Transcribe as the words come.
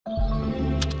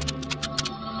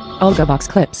ALGOBOX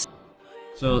clips.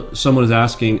 So someone is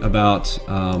asking about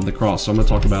the cross, so I'm going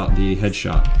to talk about the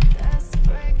headshot,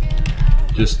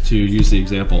 just to use the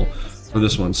example for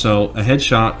this one. So a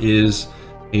headshot is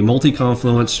a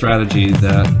multi-confluent strategy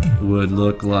that would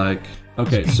look like,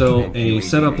 okay, so a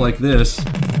setup like this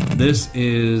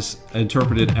is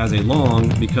interpreted as a long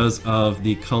because of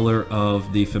the color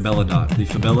of the fibella dot. The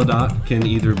fibella dot can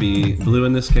either be blue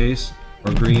in this case,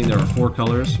 or green. There are 4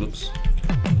 colors. Whoops.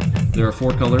 There are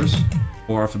 4 colors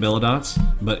for our fibella dots,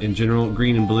 but in general,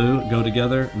 green and blue go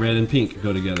together, red and pink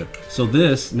go together. So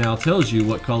this now tells you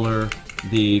what color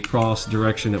the cross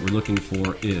direction that we're looking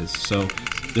for is. So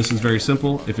this is very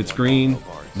simple. If it's green,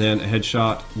 then a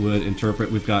headshot would interpret,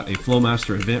 we've got a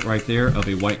Flowmaster event right there of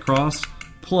a white cross,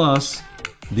 plus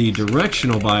the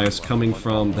directional bias coming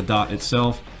from the dot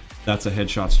itself. That's a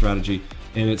headshot strategy.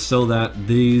 And it's so that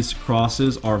these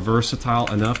crosses are versatile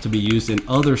enough to be used in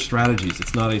other strategies.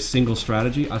 It's not a single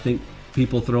strategy. I think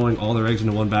people throwing all their eggs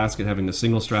into one basket, having a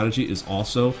single strategy, is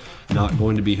also not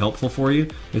going to be helpful for you.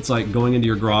 It's like going into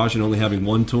your garage and only having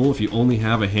one tool. If you only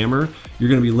have a hammer, you're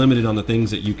going to be limited on the things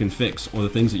that you can fix or the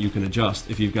things that you can adjust.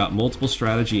 If you've got multiple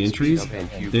strategy entries, then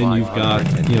you've got,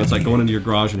 it's like going into your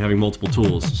garage and having multiple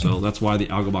tools. So that's why the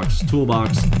ALGOBOX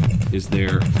toolbox is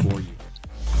there for you.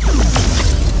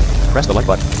 Press the like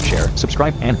button, share,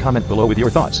 subscribe, and comment below with your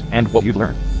thoughts and what you've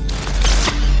learned.